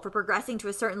responsible for progressing to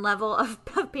a certain level of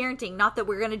parenting. Not that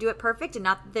we're going to do it perfect and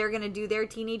not that they're going to do their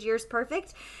teenage years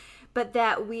perfect, but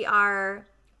that we are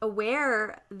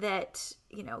aware that,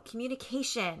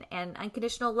 communication and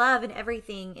unconditional love and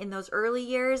everything in those early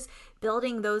years,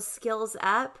 building those skills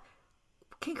up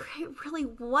can create really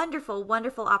wonderful,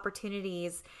 wonderful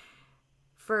opportunities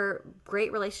for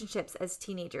great relationships as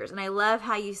teenagers. And I love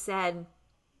how you said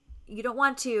you don't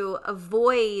want to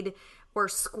avoid or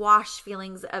squash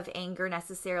feelings of anger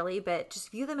necessarily, but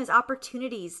just view them as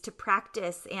opportunities to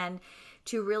practice and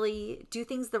to really do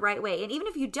things the right way. And even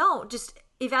if you don't, just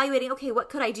evaluating, okay, what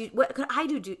could I do? What could I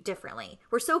do differently?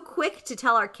 We're so quick to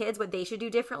tell our kids what they should do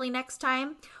differently next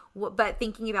time, but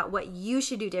thinking about what you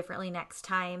should do differently next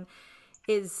time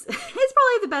is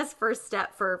probably the best first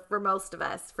step for most of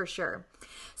us, for sure.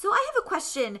 So I have a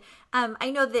question.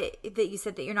 I know that you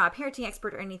said that you're not a parenting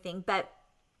expert or anything, but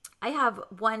I have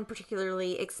one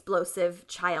particularly explosive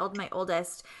child, my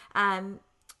oldest. What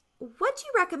do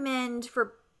you recommend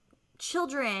for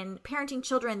parenting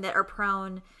children that are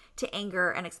prone to anger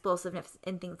and explosiveness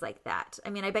and things like that? I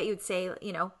mean, I bet you'd say,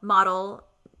 model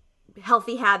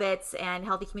healthy habits and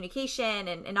healthy communication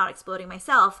and not exploding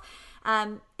myself.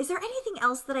 Is there anything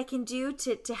else that I can do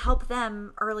to help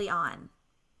them early on?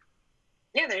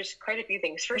 Yeah, there's quite a few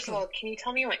things. First of all, can you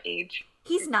tell me what age?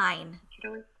 He's 9.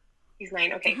 He's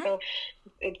 9. Okay, so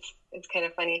it's kind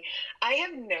of funny. I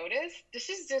have noticed, this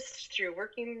is just through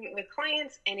working with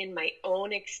clients and in my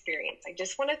own experience. I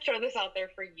just want to throw this out there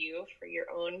for you, for your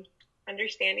own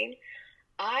understanding.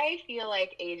 I feel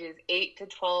like ages 8 to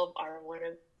 12 are one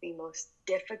of the most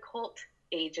difficult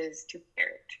ages to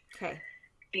parent. Okay.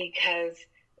 Because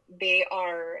they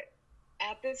are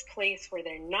at this place where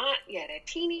they're not yet a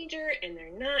teenager, and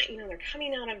they're not, they're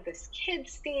coming out of this kid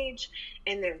stage,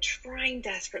 and they're trying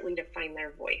desperately to find their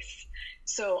voice.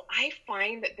 So I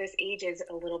find that this age is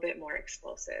a little bit more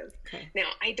explosive. Okay. Now,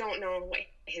 I don't know what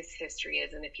his history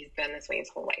is and if he's been this way his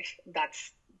whole life.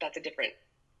 That's a different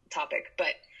topic,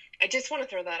 but I just want to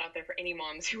throw that out there for any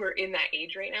moms who are in that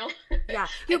age right now. Yeah,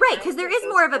 you're right, because there is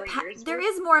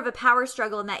more of a power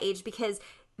struggle in that age, because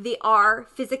they are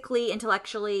physically,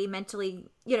 intellectually, mentally,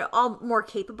 all more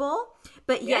capable,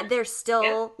 but yet there's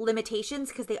still limitations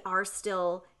because they are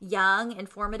still young and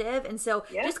formative. And so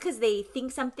just because they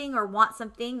think something or want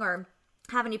something or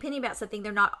have an opinion about something,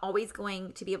 they're not always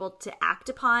going to be able to act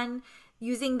upon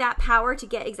using that power to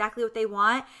get exactly what they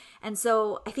want. And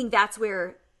so I think that's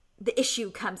where the issue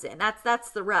comes in.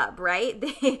 That's the rub, right?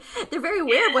 They're very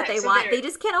aware of what they want. They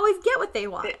just can't always get what they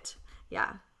want.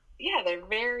 Yeah, they're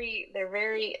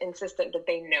very insistent that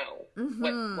they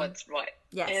know what's what.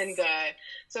 Yes. And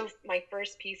so my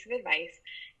first piece of advice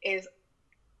is,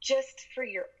 just for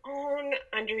your own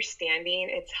understanding,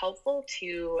 it's helpful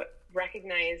to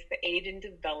recognize the age and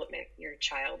development your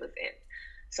child is in.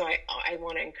 So I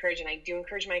want to encourage, and I do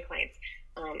encourage my clients.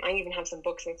 I even have some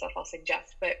books and stuff I'll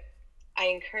suggest, but I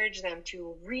encourage them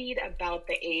to read about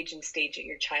the age and stage that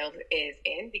your child is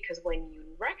in, because when you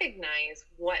recognize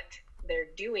what they're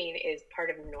doing is part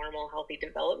of normal, healthy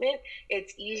development,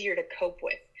 it's easier to cope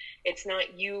with. It's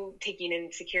not you taking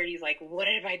insecurities like, what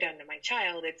have I done to my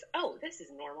child? It's, oh, this is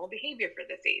normal behavior for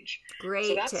this age. Great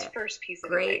So that's tip. the first piece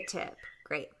of Great advice. tip.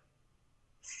 Great.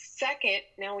 Second,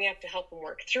 now we have to help them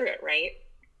work through it, right?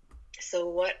 So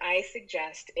what I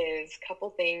suggest is a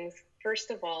couple things. First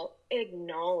of all,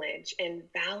 acknowledge and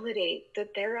validate that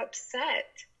they're upset.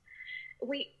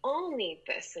 We all need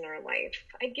this in our life.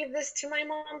 I give this to my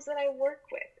moms that I work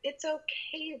with. It's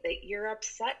okay that you're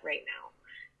upset right now.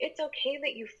 It's okay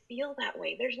that you feel that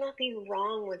way. There's nothing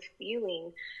wrong with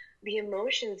feeling the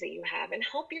emotions that you have, and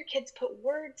help your kids put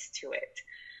words to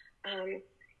it.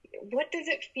 What does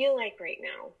it feel like right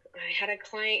now? I had a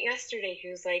client yesterday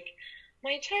who's like,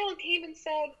 my child came and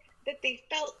said that they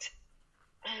felt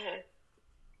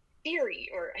fury,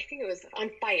 or I think it was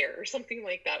on fire or something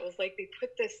like that. It was like they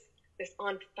put this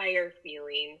on fire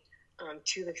feeling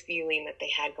to the feeling that they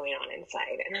had going on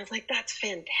inside. And I was like, that's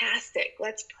fantastic.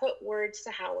 Let's put words to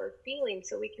how we're feeling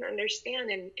so we can understand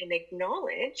and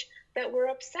acknowledge that we're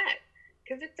upset,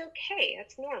 because it's okay.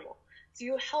 That's normal. So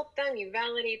you help them, you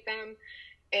validate them,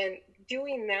 and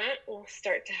doing that will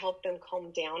start to help them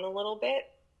calm down a little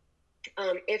bit.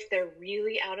 If they're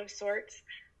really out of sorts,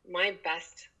 my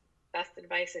best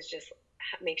advice is just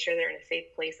make sure they're in a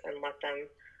safe place and let them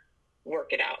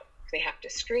work it out. If they have to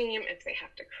scream, if they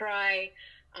have to cry,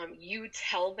 you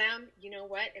tell them, you know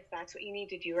what, if that's what you need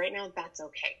to do right now, that's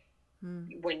okay.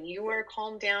 When you are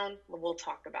calmed down, we'll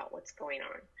talk about what's going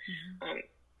on.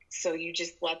 So you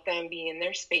just let them be in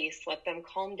their space, let them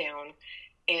calm down.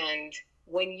 And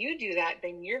when you do that,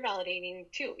 then you're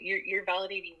validating too. You're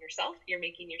validating yourself. You're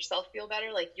making yourself feel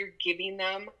better. Like you're giving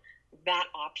them that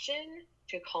option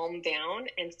to calm down.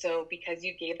 And so because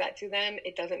you gave that to them,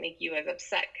 it doesn't make you as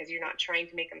upset, because you're not trying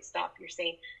to make them stop. You're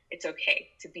saying it's okay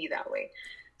to be that way.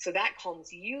 So that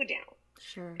calms you down.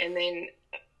 Sure. And then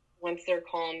once they're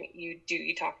calm, you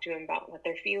talk to them about what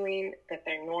they're feeling, that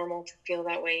they're normal to feel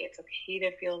that way. It's okay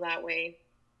to feel that way.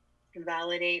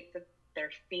 Validate that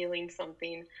they're feeling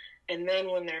something. And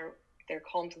then when they're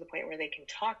calm to the point where they can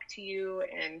talk to you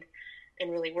and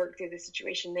really work through the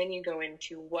situation, then you go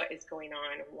into what is going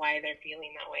on, why they're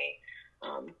feeling that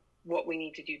way, what we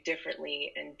need to do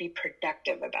differently, and be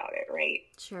productive about it, right?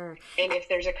 Sure. And if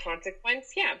there's a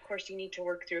consequence, yeah, of course you need to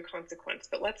work through a consequence,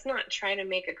 but let's not try to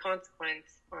make a consequence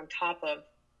on top of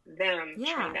them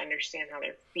trying to understand how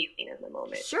they're feeling in the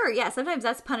moment. Sure, yeah. Sometimes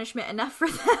that's punishment enough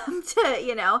for them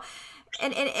to,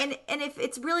 and if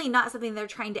it's really not something they're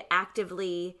trying to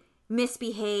actively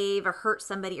misbehave or hurt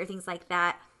somebody or things like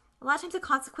that, a lot of times the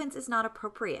consequence is not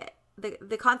appropriate.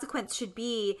 The consequence should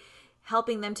be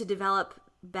helping them to develop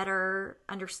better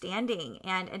understanding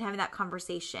and having that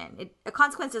conversation. A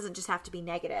consequence doesn't just have to be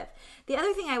negative. The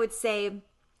other thing I would say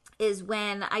is,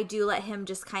 when I do let him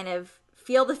just kind of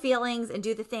feel the feelings and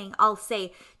do the thing, I'll say,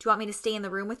 do you want me to stay in the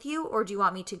room with you, or do you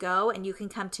want me to go and you can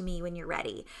come to me when you're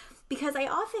ready? Because I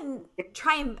often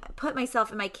try and put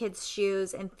myself in my kids'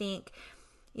 shoes and think,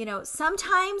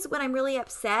 Sometimes when I'm really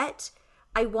upset,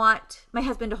 I want my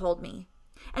husband to hold me.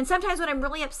 And sometimes when I'm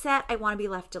really upset, I want to be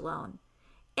left alone.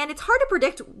 And it's hard to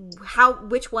predict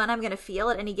which one I'm going to feel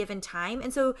at any given time.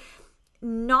 And so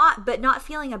not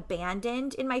feeling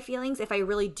abandoned in my feelings, if I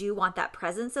really do want that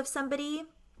presence of somebody,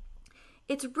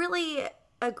 it's really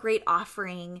a great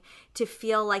offering to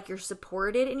feel like you're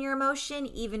supported in your emotion,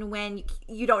 even when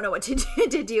you don't know what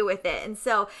to do with it. And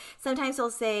so sometimes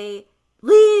he'll say,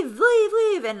 leave,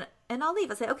 and I'll leave.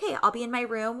 I'll say, okay, I'll be in my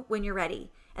room when you're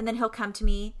ready. And then he'll come to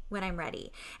me when I'm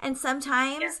ready. And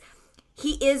sometimes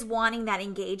he is wanting that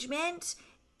engagement,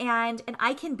 and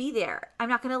I can be there. I'm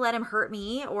not going to let him hurt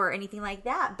me or anything like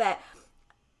that, but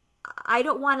I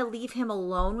don't want to leave him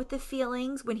alone with the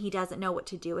feelings when he doesn't know what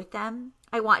to do with them.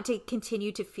 I want to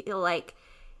continue to feel like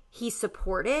he's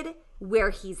supported where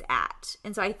he's at.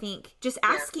 And so I think just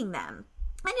asking them,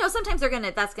 and sometimes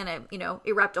that's gonna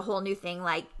erupt a whole new thing,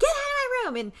 like, get out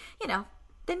of my room, and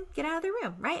then get out of the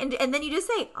room, right? And then you just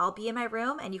say, I'll be in my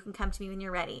room and you can come to me when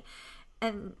you're ready.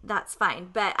 And that's fine.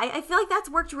 But I feel like that's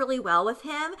worked really well with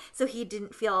him. So he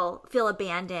didn't feel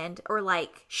abandoned or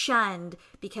like shunned,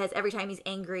 because every time he's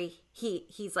angry,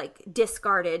 he's like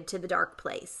discarded to the dark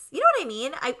place. You know what I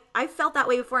mean? I felt that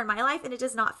way before in my life, and it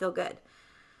does not feel good.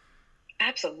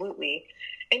 Absolutely.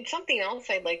 And something else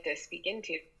I'd like to speak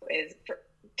into is for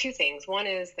two things. One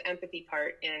is the empathy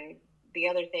part, and the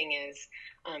other thing is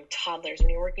toddlers. When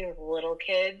you're working with little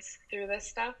kids through this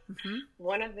stuff,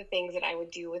 one of the things that I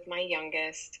would do with my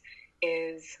youngest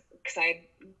is, because I'd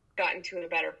gotten to a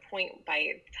better point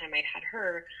by the time I'd had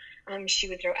her, she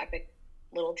would throw epic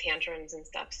little tantrums and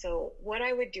stuff. So what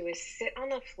I would do is sit on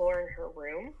the floor in her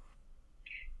room,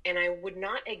 and I would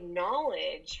not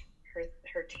acknowledge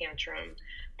her tantrum,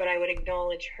 but I would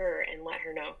acknowledge her and let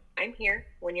her know, I'm here.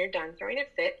 When you're done throwing a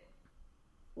fit,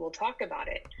 we'll talk about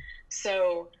it.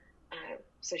 So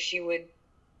she would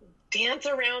dance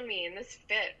around me in this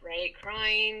fit, right?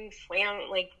 Crying,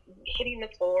 like hitting the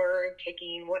floor,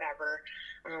 kicking, whatever.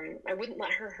 I wouldn't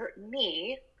let her hurt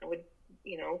me. I would,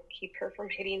 keep her from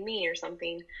hitting me or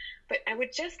something. But I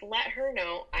would just let her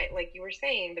know, like you were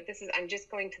saying, but I'm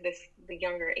just going to the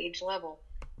younger age level.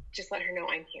 Just let her know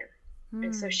I'm here.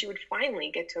 And so she would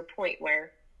finally get to a point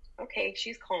where, okay,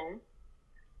 she's calm.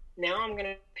 Now I'm going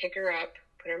to pick her up,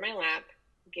 put her in my lap,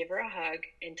 give her a hug,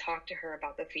 and talk to her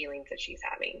about the feelings that she's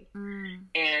having,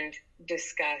 and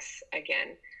discuss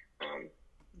again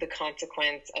the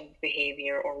consequence of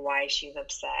behavior or why she's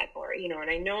upset, or and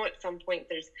I know at some point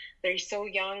they're so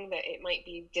young that it might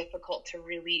be difficult to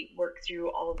really work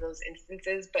through all of those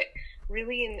instances, but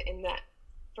really in that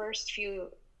first few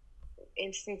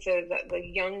instances, the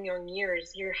young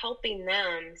years, you're helping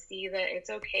them see that it's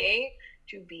okay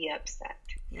to be upset.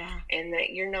 Yeah. And that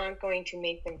you're not going to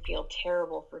make them feel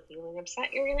terrible for feeling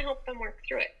upset. You're going to help them work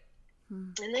through it.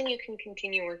 And then you can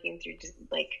continue working through just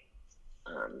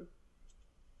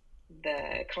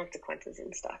the consequences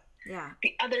and stuff. Yeah.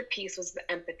 The other piece was the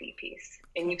empathy piece.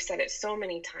 And you've said it so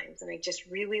many times, and I just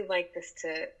really like this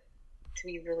to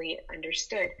be really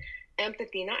understood.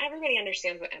 Empathy, not everybody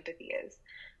understands what empathy is.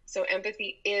 So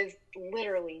empathy is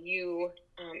literally you,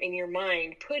 in your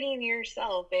mind, putting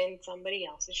yourself in somebody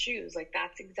else's shoes. Like,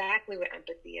 that's exactly what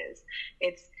empathy is.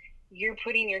 It's you're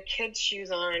putting your kids'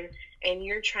 shoes on, and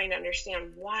you're trying to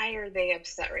understand, why are they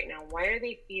upset right now? Why are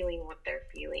they feeling what they're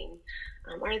feeling?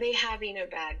 Are they having a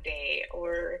bad day?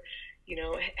 Or,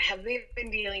 have they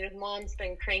been dealing with mom's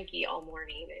been cranky all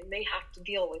morning and they have to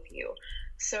deal with you?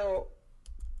 So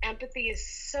empathy is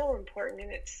so important,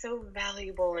 and it's so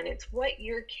valuable, and it's what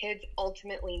your kids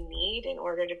ultimately need in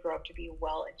order to grow up to be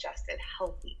well-adjusted,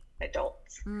 healthy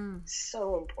adults.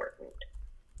 So important.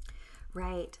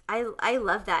 Right. I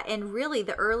love that. And really,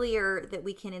 the earlier that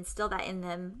we can instill that in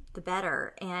them, the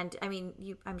better. And I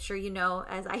mean, I'm sure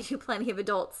as I do, plenty of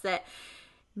adults that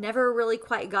never really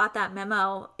quite got that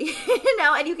memo,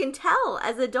 and you can tell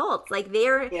as adults, like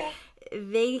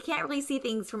they can't really see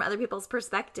things from other people's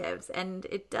perspectives, and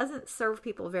it doesn't serve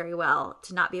people very well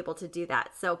to not be able to do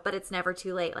that. So, but it's never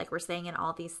too late, like we're saying in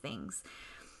all these things.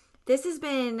 This has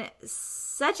been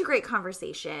such a great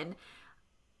conversation.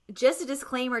 Just a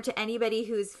disclaimer to anybody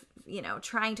who's,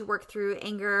 trying to work through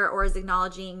anger, or is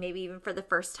acknowledging, maybe even for the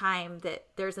first time, that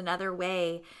there's another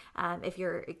way. If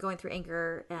you're going through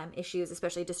anger issues,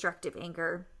 especially destructive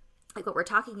anger, like what we're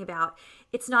talking about,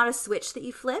 it's not a switch that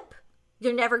you flip.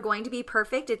 You're never going to be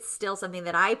perfect. It's still something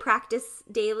that I practice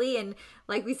daily. And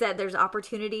like we said, there's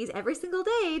opportunities every single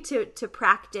day to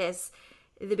practice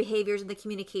the behaviors and the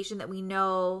communication that we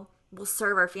know will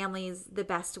serve our families the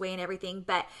best way and everything.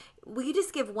 But we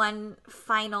just give one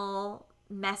final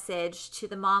message to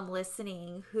the mom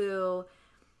listening who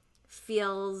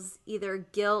feels either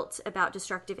guilt about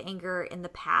destructive anger in the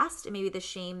past and maybe the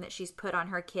shame that she's put on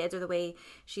her kids or the way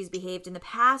she's behaved in the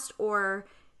past, or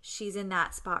she's in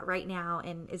that spot right now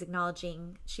and is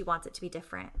acknowledging she wants it to be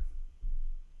different?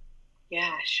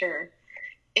 Yeah, sure.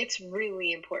 It's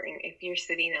really important if you're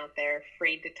sitting out there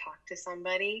afraid to talk to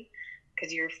somebody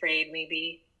because you're afraid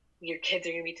maybe your kids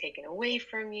are going to be taken away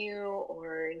from you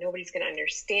or nobody's going to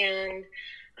understand.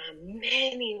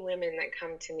 Many women that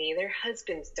come to me, their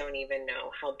husbands don't even know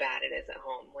how bad it is at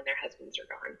home when their husbands are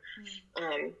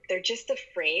gone. They're just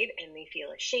afraid and they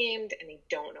feel ashamed and they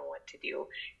don't know what to do.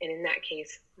 And in that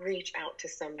case, reach out to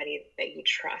somebody that you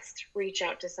trust. Reach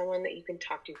out to someone that you can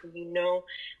talk to who you know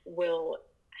will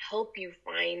help you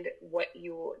find what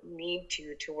you need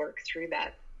to work through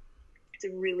that. It's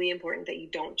really important that you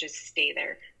don't just stay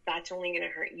there. That's only going to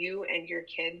hurt you and your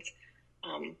kids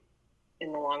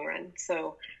in the long run.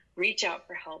 So reach out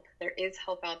for help. There is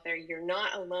help out there. You're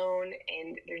not alone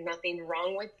and there's nothing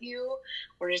wrong with you.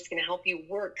 We're just going to help you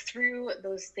work through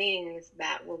those things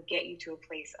that will get you to a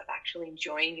place of actually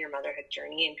enjoying your motherhood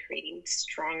journey and creating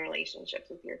strong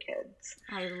relationships with your kids.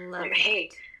 I love it.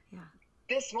 Hey,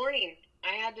 this morning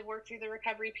I had to work through the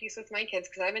recovery piece with my kids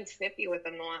because I've been snippy with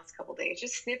them the last couple of days,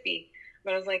 just snippy.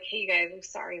 But I was like, hey, you guys, I'm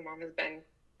sorry mom has been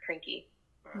cranky.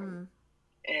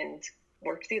 And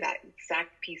work through that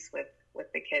exact piece with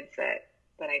the kids that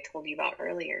I told you about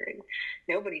earlier. And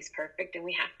nobody's perfect and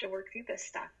we have to work through this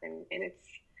stuff. And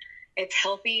it's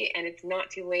healthy and it's not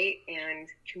too late. And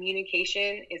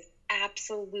communication is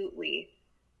absolutely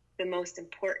the most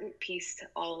important piece to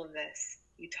all of this.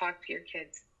 You talk to your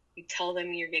kids. You tell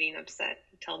them you're getting upset.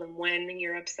 You tell them when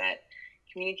you're upset.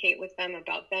 Communicate with them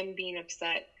about them being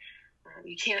upset.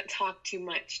 You can't talk too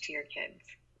much to your kids.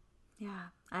 Yeah,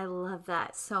 I love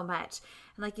that so much.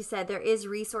 And like you said, there is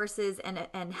resources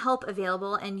and help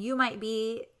available, and you might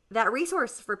be that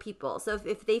resource for people. So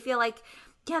if they feel like,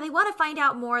 they want to find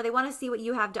out more, they want to see what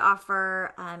you have to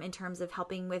offer in terms of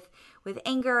helping with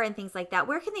anger and things like that,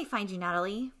 where can they find you,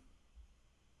 Natalie?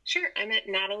 Sure. I'm at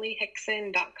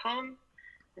nataliehickson.com,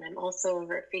 and I'm also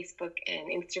over at Facebook and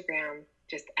Instagram,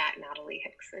 just at Natalie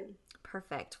Hickson.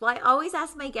 Perfect. Well, I always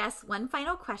ask my guests one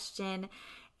final question,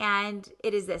 and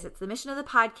it is this. It's the mission of the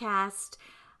podcast.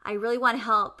 I really want to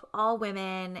help all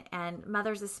women and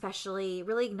mothers especially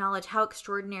really acknowledge how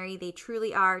extraordinary they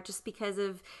truly are just because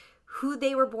of who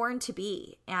they were born to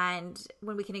be. And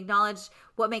when we can acknowledge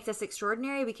what makes us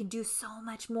extraordinary, we can do so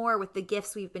much more with the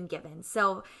gifts we've been given.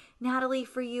 So, Natalie,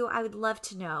 for you, I would love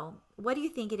to know, what do you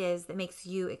think it is that makes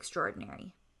you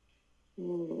extraordinary?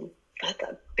 That's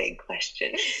a big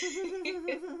question.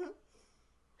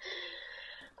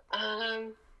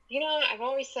 I've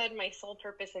always said my sole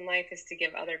purpose in life is to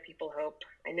give other people hope.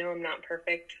 I know I'm not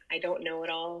perfect. I don't know it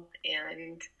all.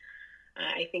 And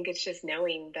I think it's just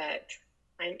knowing that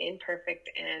I'm imperfect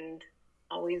and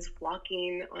always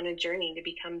walking on a journey to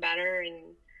become better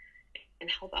and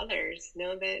help others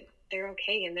know that they're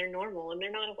okay and they're normal and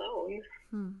they're not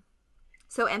alone.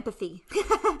 So empathy.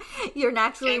 You're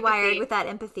naturally wired with that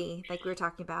empathy, like we were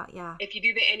talking about. Yeah. If you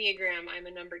do the Enneagram, I'm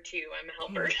a number 2. I'm a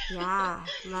helper. Yeah.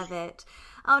 Love it.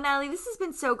 Oh, Natalie, this has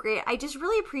been so great. I just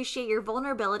really appreciate your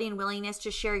vulnerability and willingness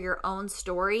to share your own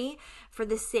story for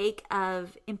the sake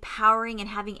of empowering and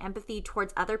having empathy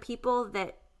towards other people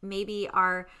that maybe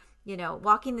are,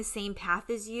 walking the same path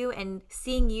as you, and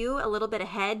seeing you a little bit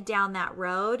ahead down that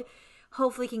road,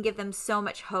 hopefully can give them so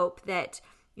much hope that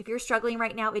if you're struggling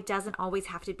right now, it doesn't always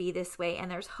have to be this way.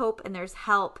 And there's hope and there's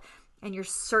help, and you're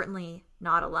certainly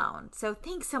not alone. So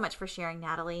thanks so much for sharing,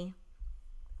 Natalie.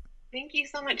 Thank you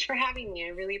so much for having me. I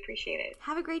really appreciate it.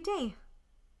 Have a great day.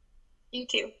 You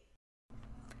too.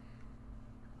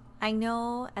 I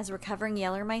know, as a recovering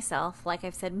yeller myself, like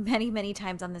I've said many, many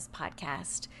times on this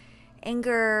podcast,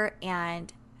 anger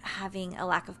and having a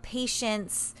lack of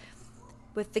patience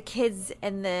with the kids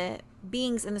and the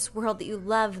beings in this world that you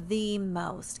love the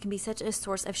most can be such a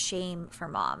source of shame for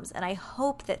moms. And I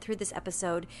hope that through this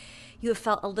episode, you have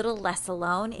felt a little less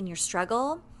alone in your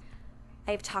struggle.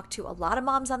 I've talked to a lot of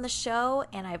moms on the show,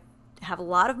 and I have a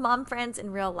lot of mom friends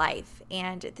in real life.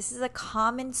 And this is a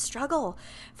common struggle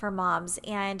for moms.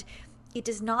 And it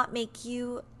does not make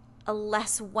you a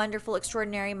less wonderful,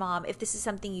 extraordinary mom if this is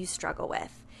something you struggle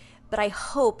with. But I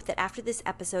hope that after this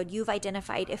episode, you've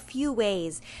identified a few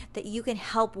ways that you can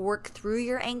help work through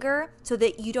your anger so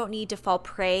that you don't need to fall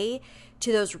prey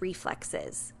to those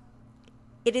reflexes.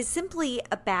 It is simply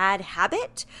a bad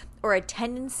habit or a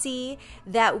tendency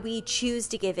that we choose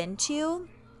to give into,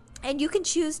 and you can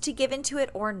choose to give into it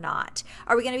or not.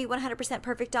 Are we going to be 100%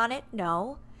 perfect on it?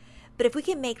 No. But if we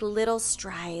can make little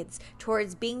strides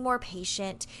towards being more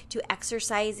patient, to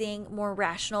exercising more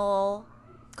rational,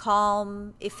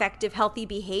 calm, effective, healthy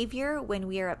behavior when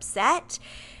we are upset,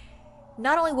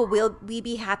 not only will we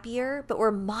be happier, but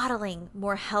we're modeling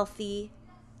more healthy,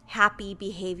 happy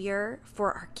behavior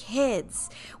for our kids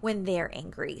when they're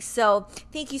angry. So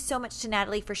thank you so much to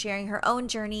Natalie for sharing her own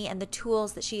journey and the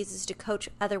tools that she uses to coach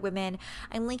other women.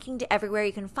 I'm linking to everywhere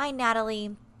you can find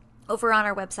Natalie over on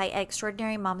our website at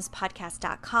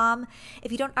extraordinarymomspodcast.com.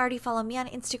 If you don't already follow me on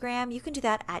Instagram, you can do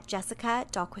that at Jessica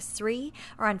Dahlquist3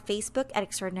 or on Facebook at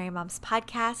Extraordinary Moms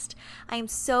Podcast. I am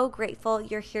so grateful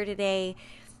you're here today.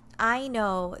 I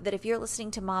know that if you're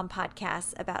listening to mom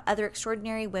podcasts about other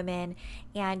extraordinary women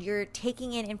and you're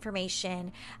taking in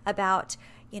information about,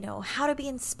 how to be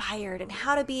inspired and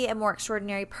how to be a more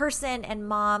extraordinary person and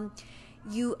mom,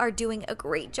 you are doing a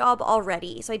great job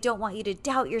already. So I don't want you to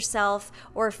doubt yourself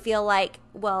or feel like,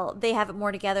 well, they have it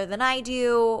more together than I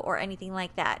do or anything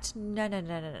like that.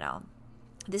 No.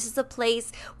 This is a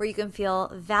place where you can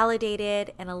feel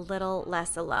validated and a little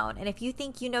less alone. And if you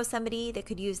think you know somebody that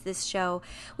could use this show,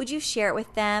 would you share it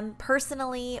with them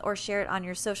personally or share it on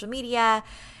your social media?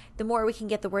 The more we can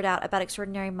get the word out about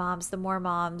extraordinary moms, the more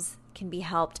moms can be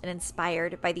helped and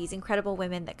inspired by these incredible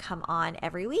women that come on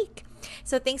every week.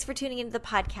 So thanks for tuning into the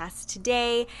podcast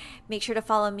today. Make sure to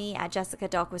follow me at Jessica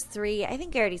Dahlquist3. I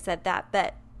think I already said that,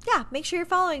 but yeah, make sure you're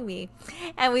following me.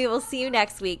 And we will see you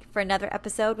next week for another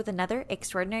episode with another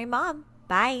extraordinary mom.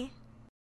 Bye.